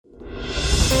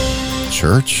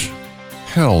Church?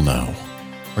 Hell no.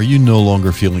 Are you no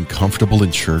longer feeling comfortable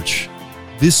in church?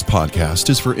 This podcast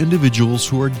is for individuals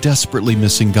who are desperately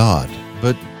missing God,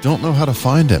 but don't know how to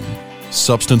find Him.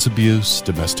 Substance abuse,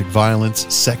 domestic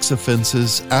violence, sex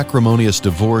offenses, acrimonious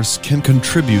divorce can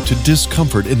contribute to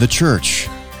discomfort in the church.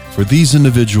 For these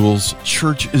individuals,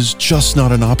 church is just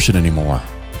not an option anymore.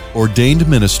 Ordained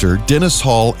minister Dennis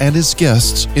Hall and his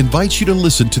guests invite you to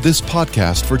listen to this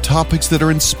podcast for topics that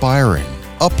are inspiring,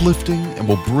 uplifting, and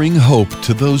will bring hope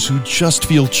to those who just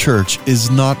feel church is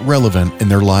not relevant in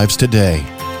their lives today.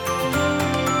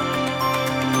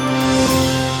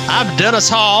 I'm Dennis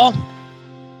Hall,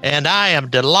 and I am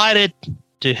delighted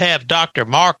to have Dr.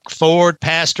 Mark Ford,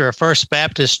 pastor of First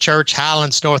Baptist Church,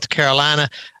 Highlands, North Carolina,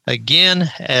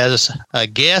 again as a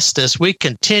guest as we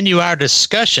continue our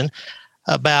discussion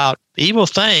about evil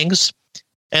things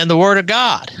and the Word of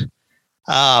God.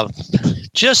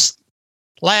 Just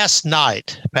last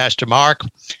night, Pastor Mark,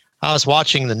 I was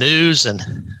watching the news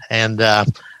and I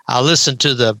listened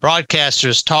to the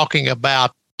broadcasters talking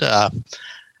about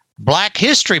Black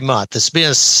History Month that's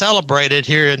being celebrated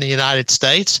here in the United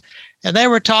States. And they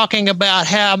were talking about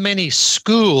how many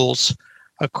schools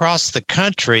across the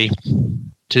country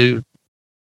to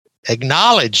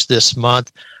acknowledge this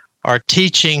month are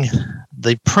teaching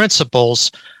the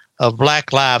principles of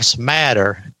Black Lives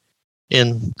Matter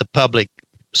in the public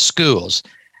schools.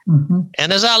 Mm-hmm.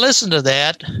 And as I listened to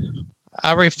that,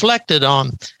 I reflected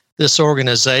on this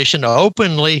organization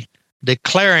openly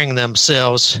declaring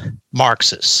themselves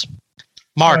Marxists.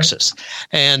 Right.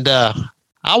 And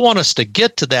I want us to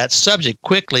get to that subject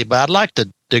quickly, but I'd like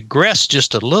to digress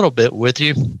just a little bit with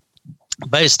you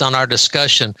based on our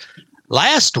discussion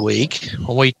last week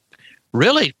when we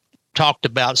really talked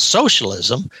about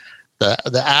socialism,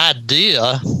 the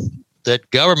idea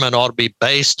that government ought to be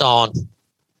based on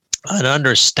an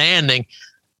understanding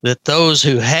that those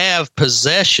who have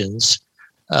possessions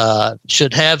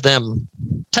should have them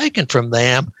taken from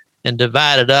them and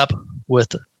divided up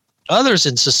with others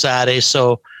in society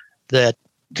so that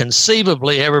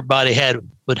conceivably everybody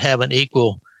would have an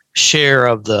equal share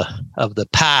of the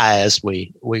pie, as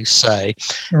we say.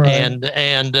 Right.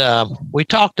 And we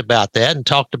talked about that and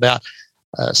talked about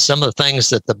some of the things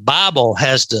that the Bible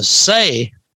has to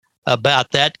say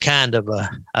about that kind of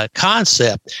a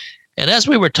concept. And as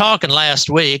we were talking last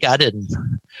week, I didn't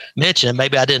mention it.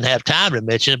 Maybe I didn't have time to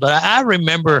mention it, but I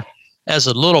remember as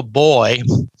a little boy,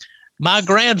 my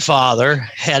grandfather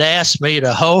had asked me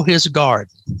to hoe his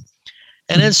garden.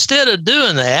 And instead of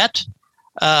doing that,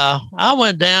 I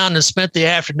went down and spent the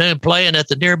afternoon playing at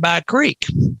the nearby creek.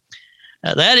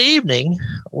 That evening,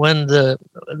 when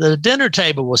the dinner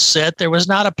table was set, there was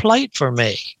not a plate for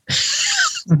me.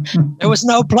 There was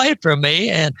no plate for me,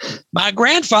 and my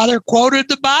grandfather quoted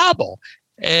the Bible.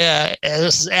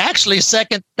 It's actually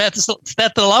Second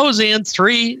Thessalonians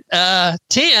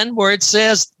 3:10, where it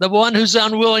says, "The one who's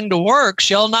unwilling to work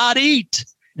shall not eat."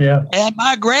 Yeah. And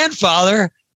my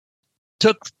grandfather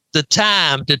took the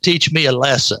time to teach me a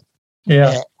lesson.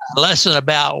 Yeah. A lesson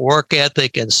about work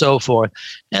ethic and so forth.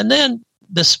 And then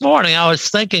this morning I was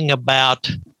thinking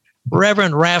about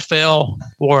Reverend Raphael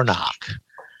Warnock,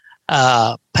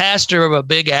 pastor of a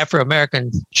big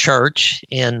Afro-American church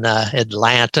in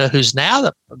Atlanta, who's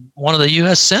now one of the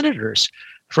U.S. senators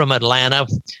from Atlanta,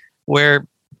 where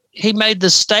he made the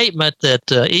statement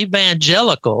that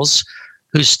evangelicals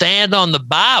who stand on the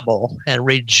Bible and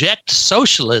reject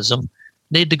socialism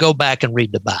need to go back and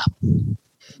read the Bible.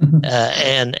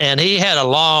 And he had a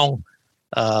long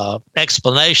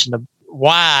explanation of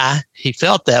why he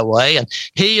felt that way. And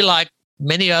he, like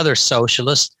many other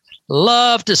socialists,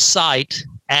 loved to cite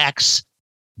Acts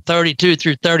 32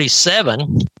 through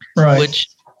 37, right, which,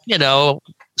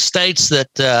 states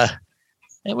that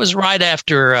it was right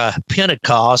after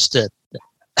Pentecost,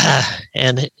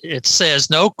 and it says,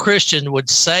 no Christian would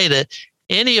say that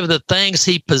any of the things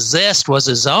he possessed was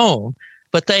his own,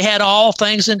 but they had all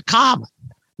things in common.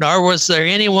 Nor was there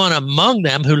anyone among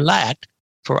them who lacked,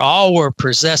 for all were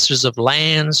possessors of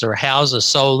lands or houses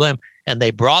sold them, and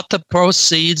they brought the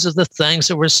proceeds of the things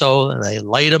that were sold, and they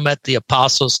laid them at the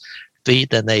apostles'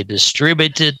 feet, and they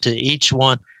distributed to each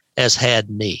one as had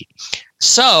need.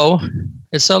 So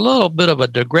it's a little bit of a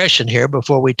digression here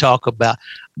before we talk about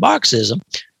Marxism.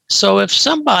 So if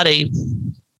somebody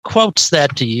quotes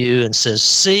that to you and says,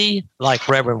 see, like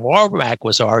Reverend Warnock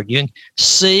was arguing,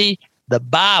 see, the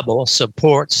Bible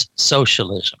supports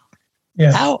socialism.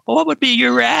 Yeah. What would be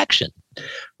your reaction?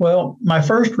 Well, my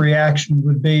first reaction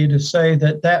would be to say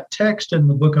that text in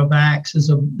the book of Acts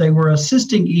they were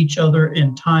assisting each other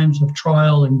in times of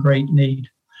trial and great need.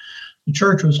 The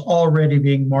church was already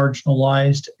being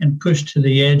marginalized and pushed to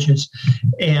the edges,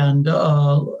 and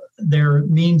their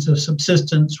means of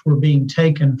subsistence were being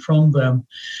taken from them.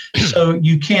 So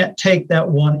you can't take that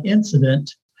one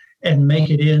incident and make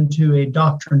it into a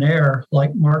doctrinaire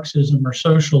like Marxism or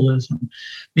socialism,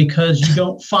 because you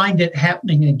don't find it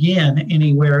happening again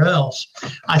anywhere else.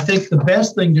 I think the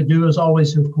best thing to do is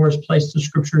always, of course, place the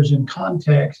scriptures in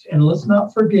context. And let's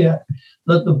not forget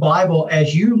that the Bible,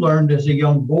 as you learned as a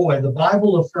young boy, the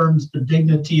Bible affirms the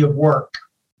dignity of work.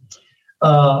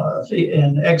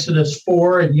 In Exodus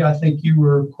 4, and I think you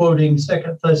were quoting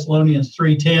 2 Thessalonians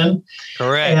 3:10.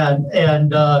 Correct.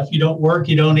 And if you don't work,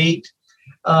 you don't eat.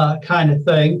 Kind of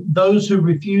thing. Those who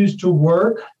refuse to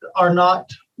work are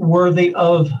not worthy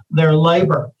of their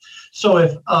labor. So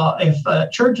if a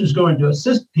church is going to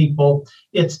assist people,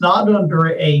 it's not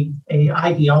under a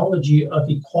ideology of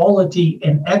equality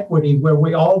and equity where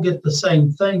we all get the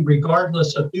same thing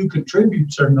regardless of who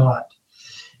contributes or not.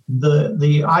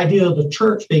 The idea of the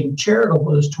church being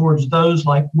charitable is towards those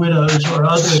like widows or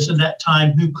others in that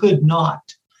time who could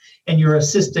not, and you're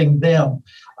assisting them.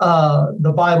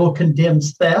 The Bible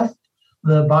condemns theft.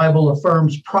 The Bible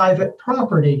affirms private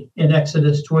property in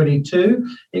Exodus 22.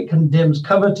 It condemns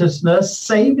covetousness.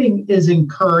 Saving is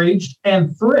encouraged,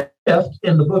 and thrift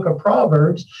in the book of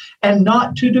Proverbs, and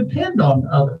not to depend on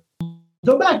others.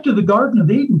 Go back to the Garden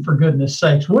of Eden, for goodness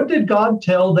sakes. What did God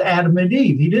tell Adam and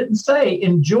Eve? He didn't say,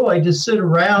 enjoy, to sit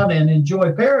around and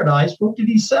enjoy paradise. What did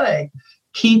he say?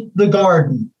 Keep the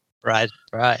garden. Right.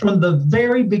 From the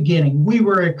very beginning, we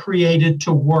were created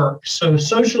to work. So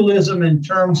socialism, in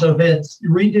terms of its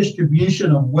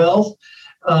redistribution of wealth,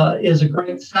 is a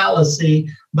great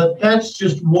fallacy. But that's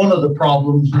just one of the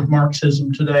problems with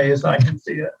Marxism today, as I can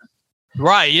see it.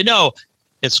 Right.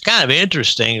 It's kind of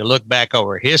interesting to look back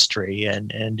over history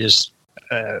and just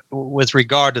with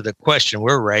regard to the question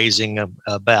we're raising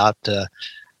about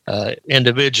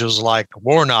individuals like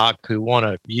Warnock who want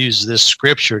to use this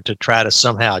scripture to try to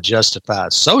somehow justify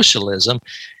socialism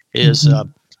is,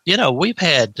 we've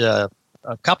had a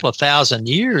couple of thousand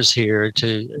years here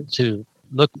to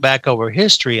look back over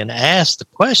history and ask the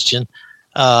question,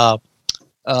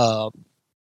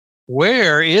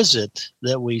 where is it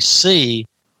that we see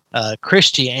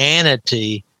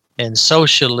Christianity and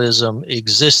socialism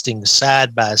existing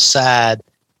side by side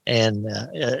and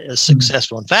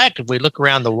successful? In fact, if we look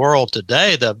around the world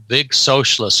today, the big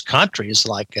socialist countries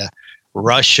like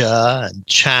Russia and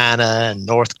China and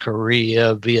North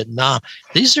Korea, Vietnam,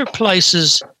 these are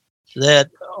places that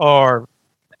are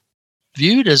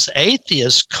viewed as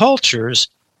atheist cultures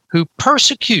who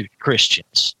persecute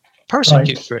Christians.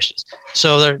 Christians.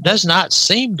 So there does not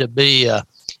seem to be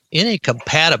any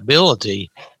compatibility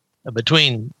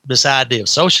between this idea of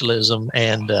socialism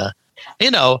and,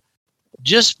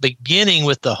 just beginning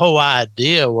with the whole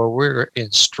idea where we're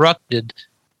instructed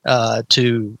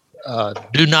to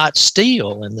do not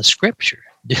steal in the scripture.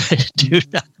 Do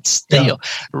not steal. Yeah.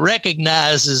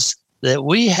 Recognizes that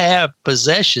we have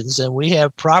possessions and we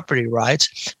have property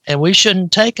rights and we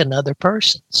shouldn't take another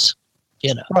person's,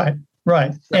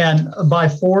 Right. And by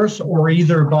force or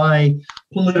either by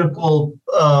political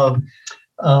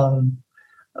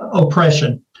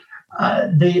oppression.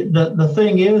 The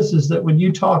thing is that when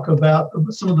you talk about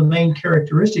some of the main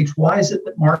characteristics, why is it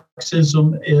that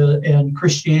Marxism and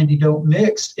Christianity don't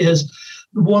mix? Is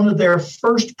one of their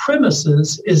first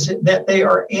premises is that they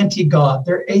are anti-God.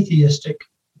 They're atheistic.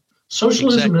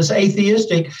 Socialism is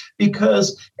atheistic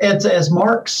because, as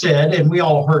Marx said, and we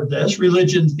all heard this,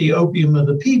 religion's the opium of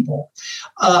the people.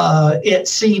 It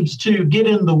seems to get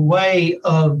in the way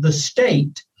of the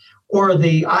state or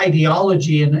the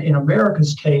ideology, in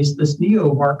America's case, this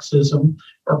neo-Marxism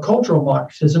or cultural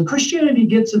Marxism. Christianity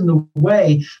gets in the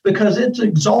way because it's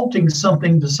exalting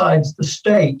something besides the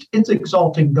state. It's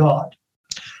exalting God.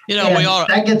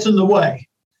 That gets in the way.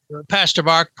 Pastor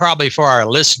Mark, probably for our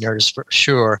listeners, for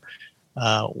sure,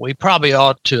 we probably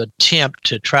ought to attempt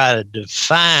to try to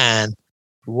define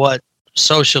what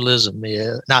socialism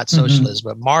is, not socialism,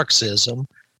 but Marxism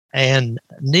and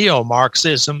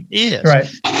neo-Marxism is. Right.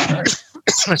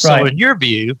 So in your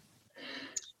view,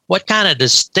 what kind of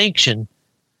distinction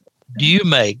do you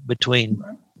make between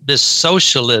this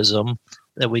socialism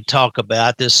that we talk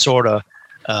about, this sort of,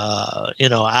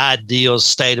 ideal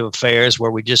state of affairs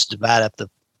where we just divide up the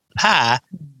pie,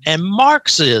 and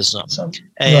Marxism?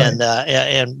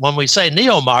 And when we say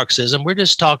neo-Marxism, we're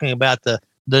just talking about the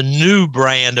new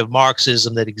brand of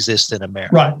Marxism that exists in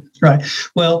America. Right.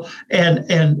 Well, and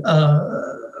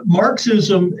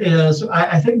Marxism is,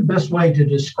 I think the best way to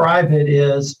describe it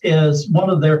is one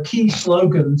of their key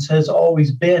slogans has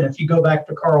always been, if you go back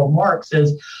to Karl Marx,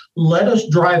 is let us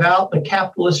drive out the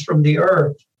capitalists from the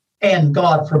earth and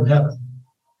God from heaven.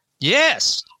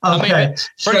 Yes. Okay. I mean,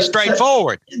 pretty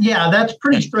straightforward. Yeah, that's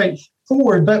pretty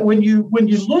straightforward. But when you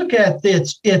look at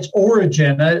its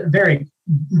origin,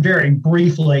 very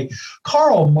briefly,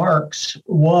 Karl Marx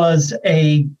was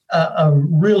a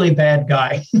really bad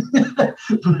guy,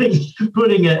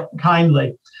 putting it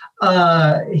kindly.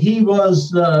 He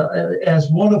was, as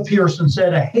one of Pearson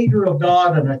said, a hater of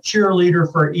God and a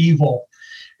cheerleader for evil.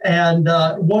 And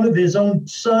one of his own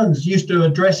sons used to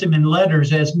address him in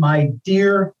letters as my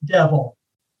dear devil.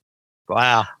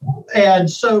 Wow. And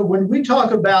so when we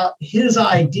talk about his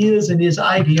ideas and his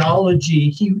ideology,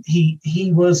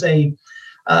 he was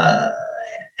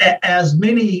as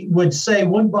many would say,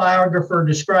 one biographer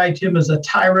described him as a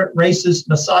tyrant, racist,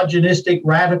 misogynistic,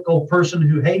 radical person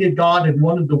who hated God and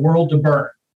wanted the world to burn.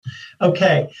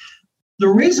 Okay. The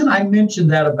reason I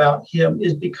mentioned that about him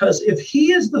is because if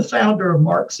he is the founder of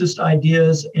Marxist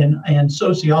ideas and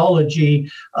sociology,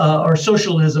 or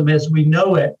socialism as we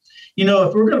know it,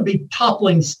 if we're going to be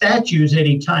toppling statues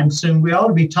anytime soon, we ought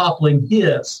to be toppling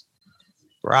his.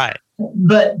 Right.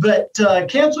 But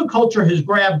cancel culture has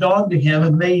grabbed onto him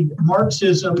and made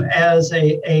Marxism as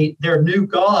their new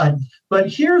god. But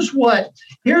here's what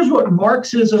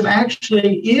Marxism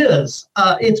actually is.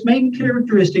 Its main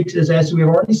characteristics is, as we've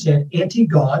already said,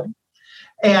 anti-God.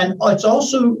 And it's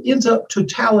also ends up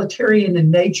totalitarian in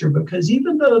nature, because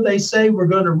even though they say we're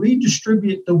going to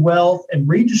redistribute the wealth and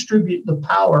redistribute the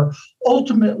power,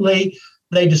 ultimately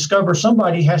they discover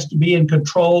somebody has to be in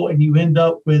control, and you end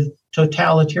up with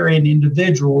totalitarian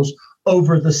individuals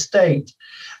over the state.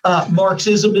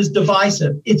 Marxism is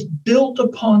divisive. It's built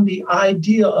upon the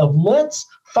idea of let's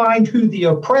find who the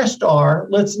oppressed are,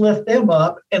 let's lift them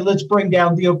up, and let's bring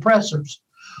down the oppressors.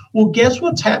 Well, guess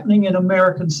what's happening in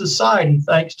American society,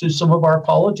 thanks to some of our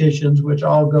politicians, which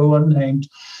I'll go unnamed,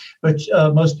 but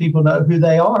most people know who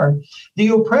they are. The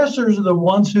oppressors are the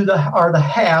ones who are the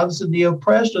haves, and the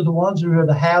oppressed are the ones who are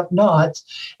the have-nots.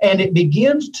 And it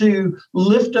begins to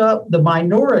lift up the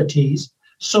minorities.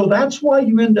 So that's why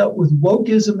you end up with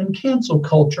wokeism and cancel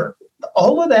culture.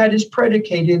 All of that is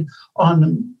predicated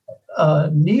on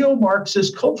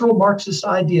neo-Marxist, cultural Marxist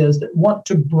ideas that want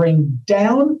to bring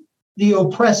down the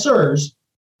oppressors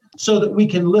so that we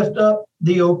can lift up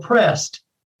the oppressed.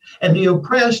 And the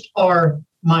oppressed are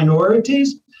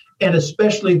minorities, and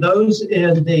especially those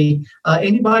in the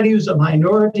anybody who's a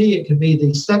minority. It could be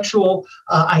the sexual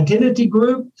identity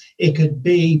group. It could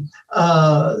be,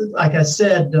 like I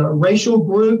said, racial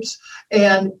groups.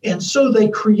 And so they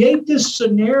create this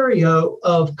scenario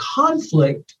of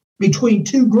conflict between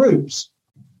two groups.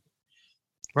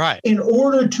 Right. In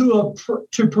order to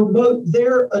promote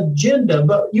their agenda.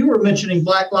 But you were mentioning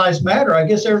Black Lives Matter. I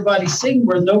guess everybody's seen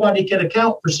where nobody can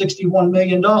account for $61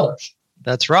 million.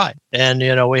 That's right. And,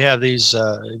 we have these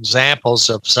examples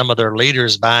of some of their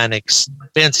leaders buying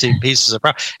expensive pieces of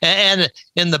property. And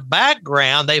in the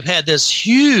background, they've had this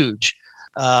huge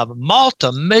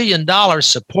multi-million-dollar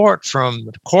support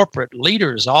from corporate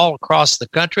leaders all across the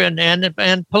country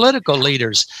and political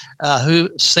leaders who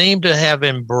seem to have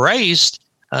embraced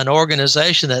an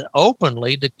organization that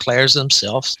openly declares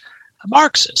themselves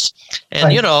Marxist. And,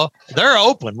 right. They're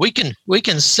open. We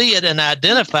can see it and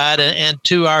identify it. And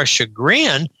to our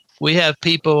chagrin, we have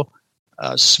people,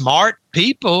 smart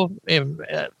people,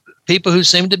 people who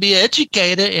seem to be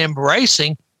educated,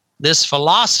 embracing this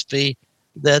philosophy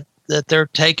that they're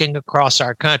taking across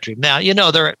our country. Now,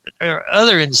 there are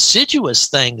other insidious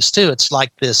things, too. It's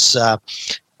like this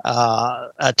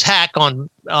attack on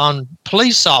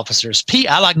police officers.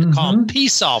 I like to call them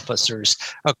peace officers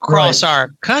across our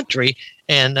country,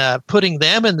 and putting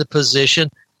them in the position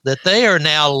that they are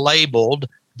now labeled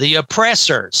the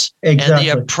oppressors. Exactly.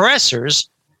 And the oppressors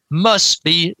must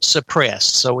be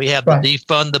suppressed. So we have to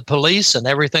defund the police and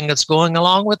everything that's going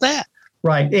along with that.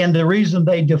 Right. And the reason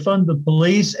they defund the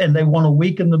police and they want to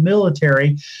weaken the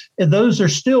military, those are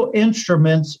still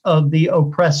instruments of the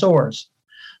oppressors.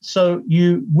 So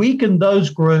you weaken those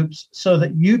groups so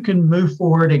that you can move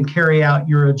forward and carry out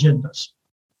your agendas.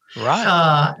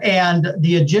 Right. And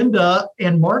the agenda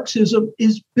in Marxism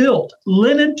is built.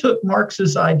 Lenin took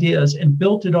Marxist ideas and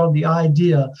built it on the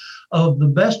idea of the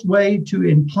best way to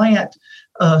implant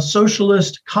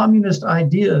socialist, communist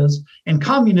ideas. And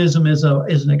communism is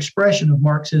an expression of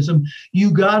Marxism.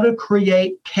 You got to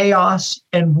create chaos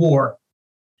and war.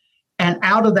 And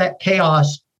out of that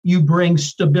chaos, you bring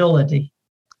stability.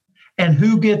 And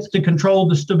who gets to control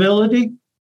the stability?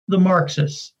 The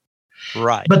Marxists.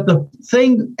 Right. But the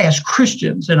thing as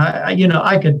Christians, and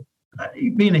I could,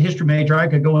 being a history major, I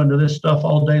could go into this stuff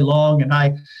all day long. And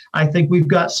I think we've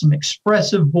got some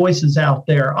expressive voices out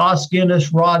there. Os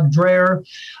Guinness, Rod Dreher.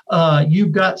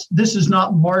 This is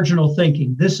not marginal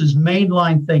thinking. This is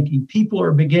mainline thinking. People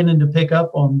are beginning to pick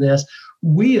up on this.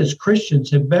 We as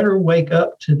Christians had better wake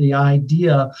up to the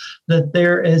idea that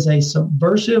there is a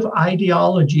subversive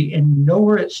ideology, and you know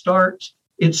where it starts?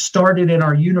 It started in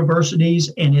our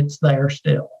universities, and it's there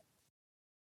still.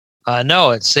 I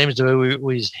know it seems to be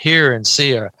we hear and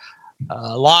see a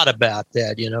lot about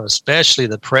that, especially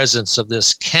the presence of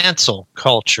this cancel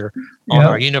culture on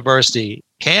our university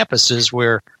campuses,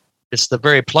 where it's the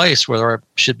very place where there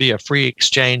should be a free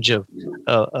exchange of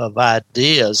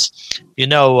ideas.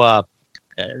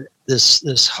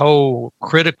 This whole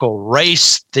critical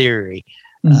race theory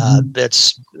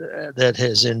that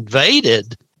has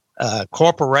invaded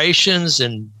corporations,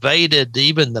 invaded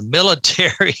even the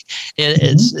military.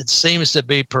 It seems to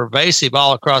be pervasive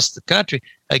all across the country.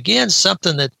 Again,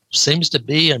 something that seems to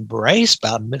be embraced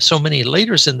by so many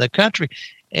leaders in the country.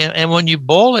 And when you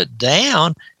boil it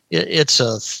down, it's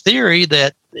a theory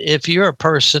that if you're a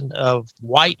person of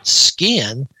white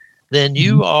skin, then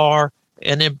you are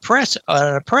an oppressor.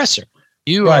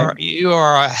 You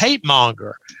are a hate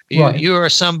monger. You are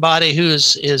somebody who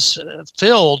is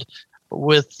filled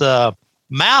with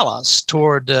malice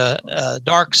toward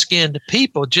dark-skinned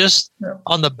people just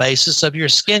on the basis of your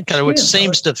skin color, which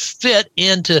seems to fit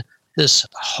into this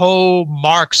whole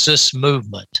Marxist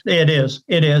movement. It is.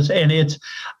 And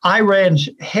I ran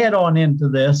head on into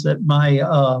this at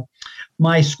my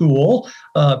school,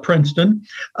 Princeton.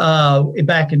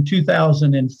 Back in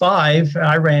 2005,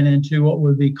 I ran into what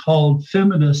would be called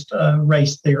feminist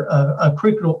race theory, a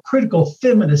critical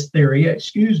feminist theory,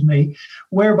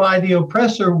 whereby the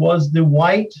oppressor was the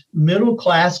white,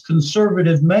 middle-class,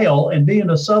 conservative male. And being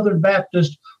a Southern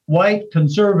Baptist white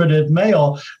conservative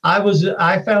male,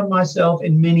 I found myself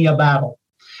in many a battle.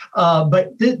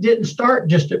 But it didn't start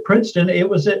just at Princeton. It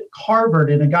was at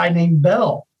Harvard and a guy named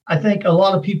Bell. I think a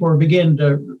lot of people are beginning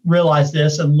to realize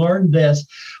this and learn this,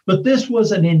 but this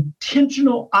was an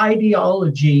intentional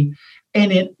ideology.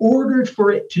 And in order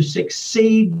for it to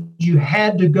succeed, you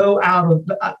had to go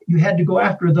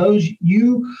after those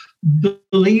you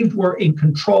believed were in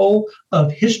control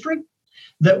of history,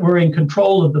 that were in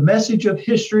control of the message of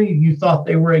history. You thought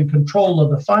they were in control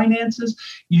of the finances.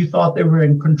 You thought they were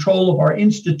in control of our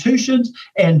institutions.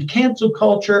 And cancel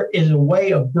culture is a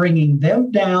way of bringing them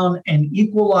down and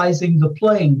equalizing the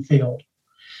playing field.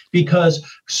 Because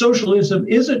socialism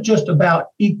isn't just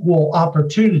about equal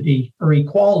opportunity or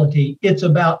equality. It's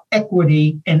about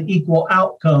equity and equal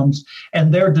outcomes.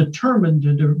 And they're determined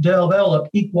to develop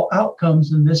equal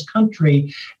outcomes in this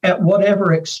country at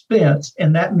whatever expense.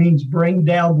 And that means bring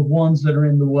down the ones that are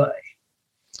in the way.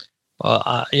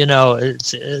 Well,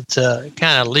 it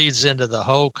kind of leads into the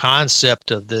whole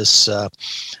concept of this,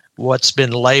 what's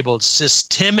been labeled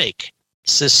systemic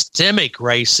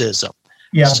racism.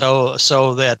 Yeah.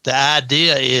 So that the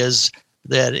idea is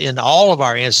that in all of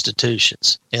our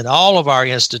institutions,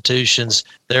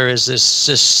 there is this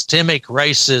systemic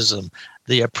racism,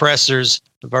 the oppressors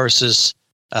versus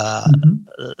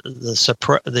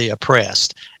the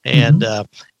oppressed, and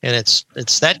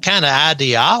it's that kind of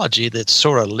ideology that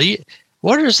sort of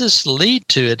what does this lead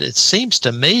to? It seems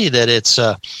to me that it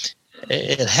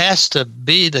has to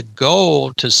be the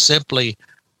goal to simply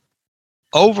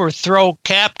overthrow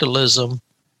capitalism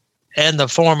and the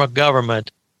form of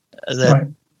government that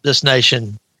this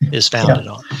nation is founded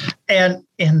on. And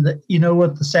you know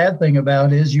what the sad thing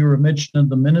about is, you were mentioning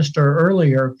the minister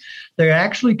earlier, they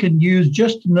actually can use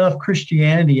just enough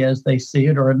Christianity as they see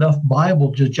it, or enough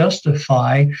Bible to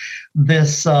justify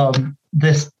this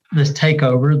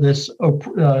takeover, this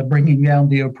bringing down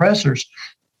the oppressors.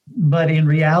 But in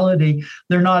reality,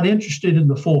 they're not interested in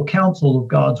the full counsel of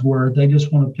God's word. They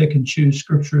just want to pick and choose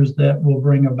scriptures that will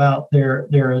bring about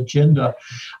their agenda.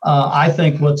 I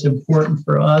think what's important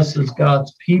for us as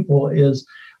God's people is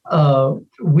we're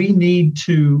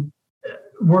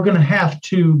going to have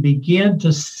to begin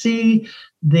to see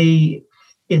the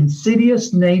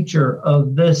insidious nature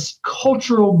of this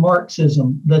cultural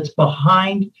Marxism that's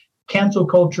behind cancel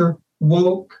culture,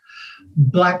 woke,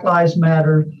 Black Lives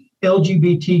Matter,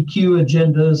 LGBTQ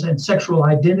agendas, and sexual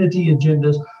identity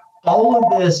agendas. All of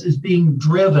this is being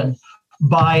driven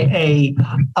by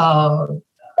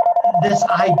this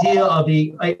idea of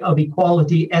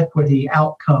equality, equity,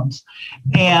 outcomes.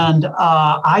 And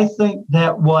I think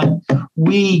that what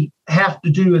we have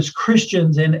to do as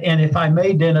Christians, and if I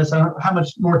may, Dennis, I don't know how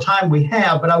much more time we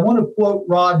have, but I want to quote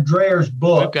Rod Dreher's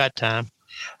book. We've got time.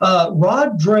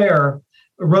 Rod Dreher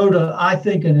wrote, I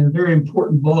think, a very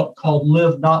important book called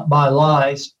Live Not by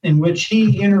Lies, in which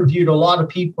he interviewed a lot of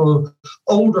people,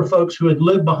 older folks who had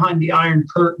lived behind the Iron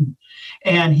Curtain.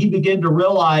 And he began to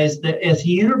realize that as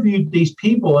he interviewed these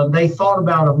people and they thought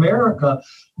about America,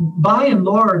 by and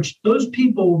large, those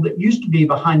people that used to be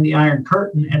behind the Iron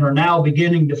Curtain and are now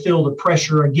beginning to feel the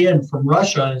pressure again from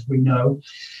Russia, as we know,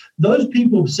 those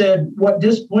people said what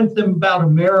disappoints them about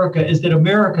America is that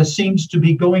America seems to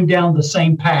be going down the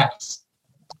same path.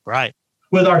 Right.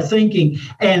 With our thinking.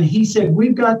 And he said,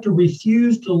 we've got to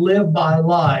refuse to live by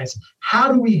lies.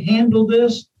 How do we handle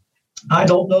this? I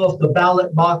don't know if the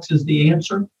ballot box is the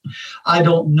answer. I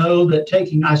don't know that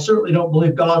I certainly don't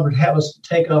believe God would have us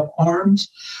take up arms.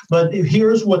 But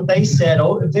here's what they said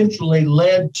eventually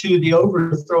led to the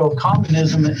overthrow of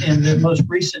communism in the most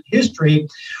recent history,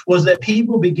 was that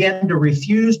people began to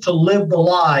refuse to live the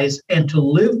lies and to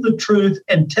live the truth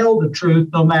and tell the truth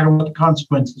no matter what the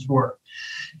consequences were.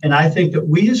 And I think that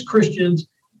we as Christians,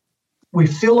 we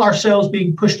feel ourselves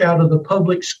being pushed out of the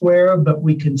public square, but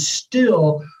we can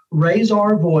still raise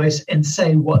our voice and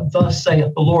say what thus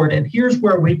saith the Lord. And here's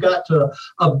where we got to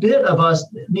a bit of us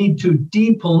need to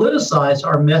depoliticize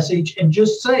our message and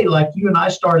just say, like you and I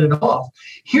started off,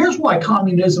 here's why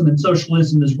communism and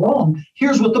socialism is wrong.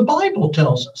 Here's what the Bible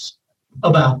tells us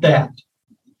about that.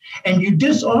 And you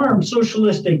disarm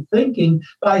socialistic thinking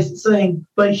by saying,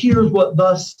 but here's what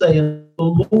thus saith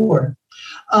the Lord.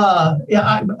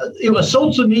 It was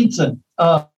Solzhenitsyn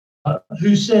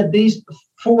who said these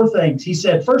 4 things. He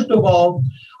said, first of all,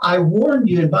 I warn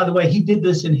you, and by the way, he did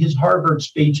this in his Harvard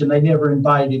speech and they never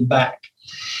invited him back.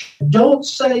 Don't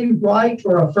say, write,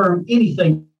 or affirm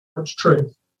anything that's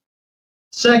truth.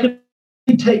 Second,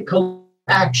 take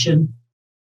action.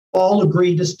 All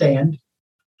agree to stand.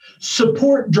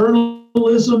 Support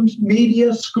journalism,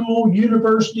 media, school,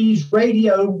 universities,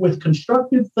 radio with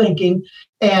constructive thinking,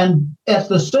 and at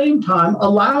the same time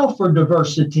allow for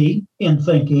diversity in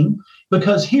thinking,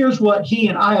 because here's what he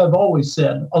and I have always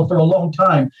said for a long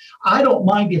time. I don't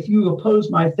mind if you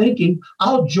oppose my thinking.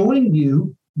 I'll join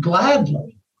you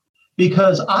gladly,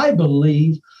 because I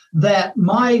believe that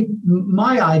my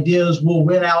ideas will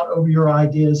win out over your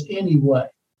ideas anyway.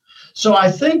 So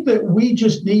I think that we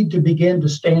just need to begin to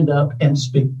stand up and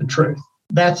speak the truth.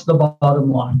 That's the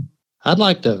bottom line. I'd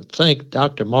like to thank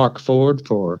Dr. Mark Ford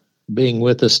for being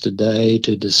with us today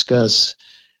to discuss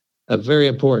a very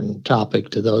important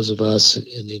topic to those of us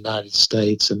in the United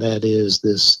States, and that is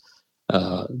this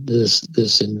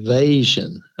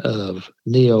invasion of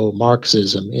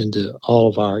neo-Marxism into all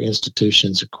of our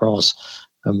institutions across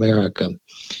America.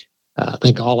 I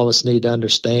think all of us need to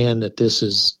understand that this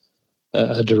is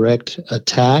a direct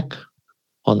attack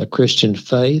on the Christian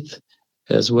faith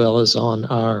as well as on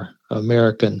our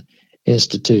American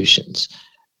institutions.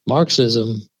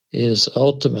 Marxism is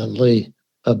ultimately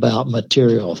about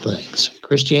material things.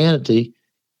 Christianity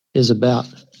is about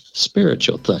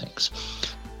spiritual things.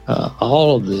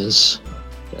 All of this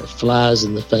flies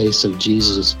in the face of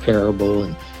Jesus' parable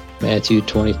in Matthew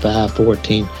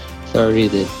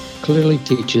 25:14-30 that clearly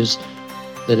teaches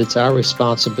that it's our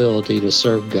responsibility to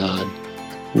serve God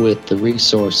with the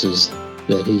resources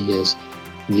that He has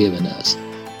given us.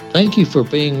 Thank you for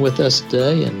being with us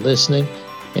today and listening,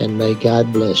 and may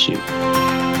God bless you.